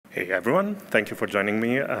Hey everyone, thank you for joining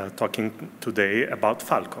me talking today about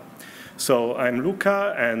Falco. So I'm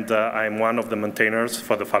Luca, and I'm one of the maintainers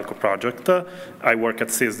for the Falco project. I work at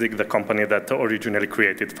SysDig, the company that originally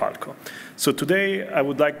created Falco. So today I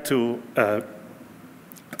would like to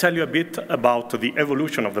tell you a bit about the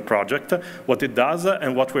evolution of the project, what it does,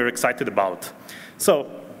 and what we're excited about.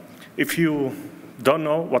 So if you don't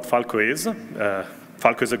know what Falco is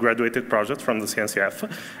a graduated project from the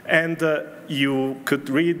CNCF, and you could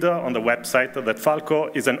read on the website that Falco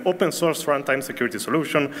is an open source runtime security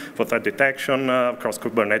solution for threat detection across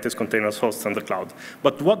Kubernetes, containers, hosts, and the cloud.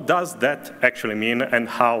 But what does that actually mean, and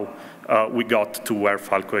how we got to where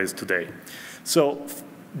Falco is today? So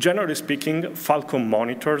generally speaking, Falco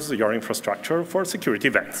monitors your infrastructure for security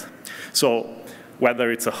events. So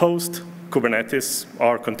whether it's a host, Kubernetes,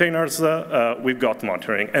 or containers, we've got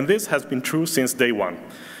monitoring. And this has been true since day one.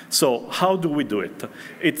 So how do we do it?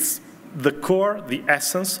 It's the core, the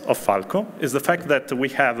essence of Falco is the fact that we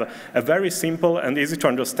have a very simple and easy to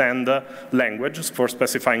understand language for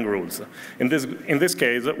specifying rules. In this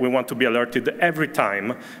case, we want to be alerted every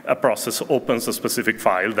time a process opens a specific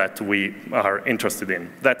file that we are interested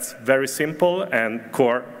in. That's very simple and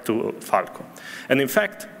core to Falco. And in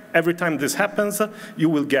fact, every time this happens, you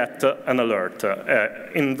will get an alert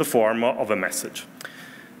in the form of a message.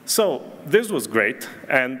 So this was great,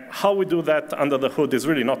 and how we do that under the hood is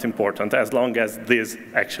really not important as long as this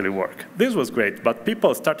actually works. This was great, but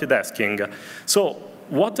people started asking, so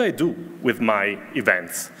what do I do with my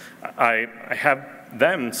events? I have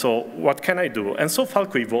them, so what can I do? And so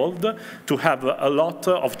Falco evolved to have a lot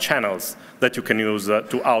of channels that you can use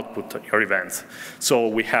to output your events. So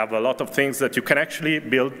we have a lot of things that you can actually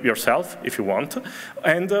build yourself if you want.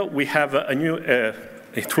 And we have a new,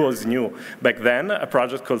 it was new back then, a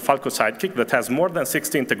project called Falco Sidekick that has more than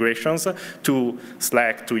 60 integrations to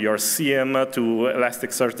Slack, to your CM, to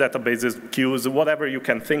Elasticsearch databases, queues, whatever you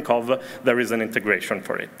can think of, there is an integration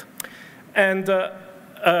for it. And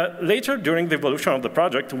later, during the evolution of the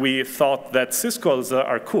project, we thought that syscalls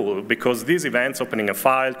are cool because these events, opening a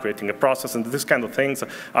file, creating a process, and this kind of things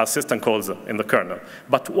are system calls in the kernel.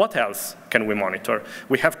 But what else can we monitor?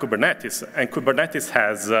 We have Kubernetes, and Kubernetes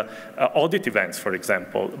has audit events, for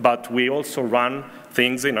example, but we also run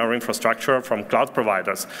things in our infrastructure from cloud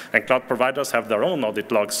providers, and cloud providers have their own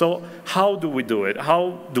audit logs. So how do we do it?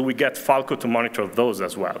 How do we get Falco to monitor those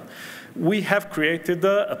as well? We have created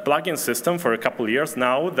a plugin system for a couple of years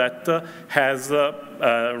now that has,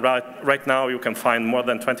 right now you can find more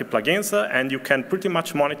than 20 plugins, and you can pretty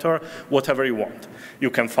much monitor whatever you want. You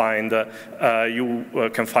can find, AWS,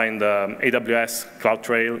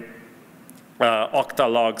 CloudTrail, Okta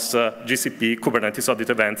logs, GCP, Kubernetes audit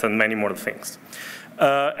events, and many more things.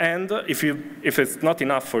 And if it's not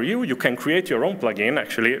enough for you, you can create your own plugin,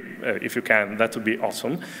 actually, if you can, that would be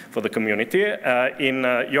awesome for the community, in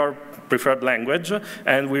your preferred language.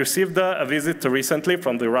 And we received a visit recently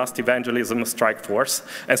from the Rust Evangelism Strike Force,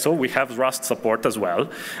 and so we have Rust support as well,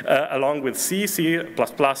 along with C, C++,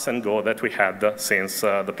 and Go that we had since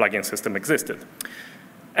the plugin system existed.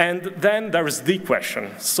 And then there is the question.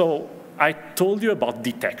 So I told you about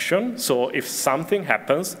detection, so if something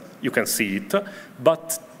happens, you can see it,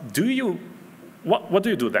 but what do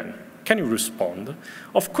you do then? Can you respond?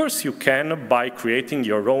 Of course you can by creating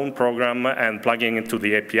your own program and plugging into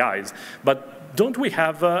the APIs, but don't we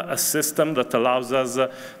have a system that allows us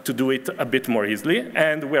to do it a bit more easily?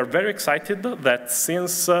 And we're very excited that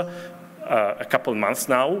since a couple of months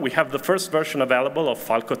now, we have the first version available of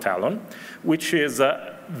Falco Talon, which is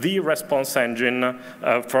the response engine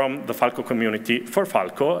from the Falco community for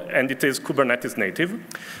Falco, and it is Kubernetes native.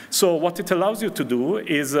 So what it allows you to do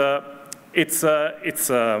is it's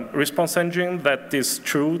a response engine that is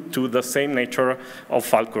true to the same nature of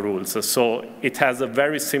Falco rules. So it has a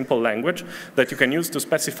very simple language that you can use to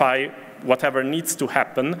specify whatever needs to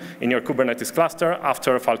happen in your Kubernetes cluster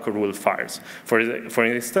after a Falco rule fires. For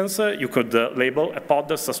instance, you could label a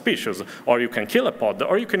pod as suspicious, or you can kill a pod,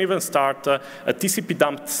 or you can even start a TCP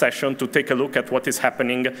dump session to take a look at what is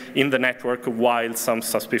happening in the network while some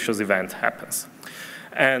suspicious event happens.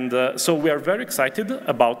 And so we are very excited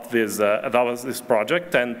about this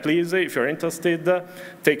project, and please, if you're interested,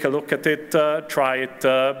 take a look at it, try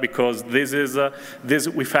it, because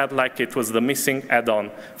we felt like it was the missing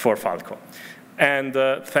add-on for Falco. And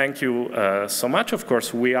thank you so much. Of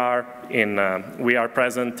course, we are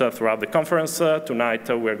present throughout the conference. Tonight,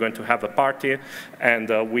 we're going to have a party, and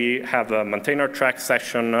we have a maintainer track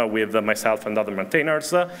session with myself and other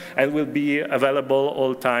maintainers, and will be available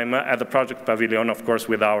all time at the project pavilion, of course,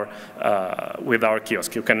 with our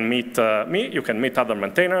kiosk. You can meet me, you can meet other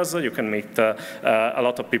maintainers, you can meet a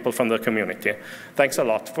lot of people from the community. Thanks a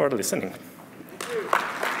lot for listening.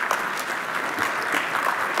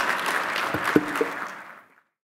 Thank you.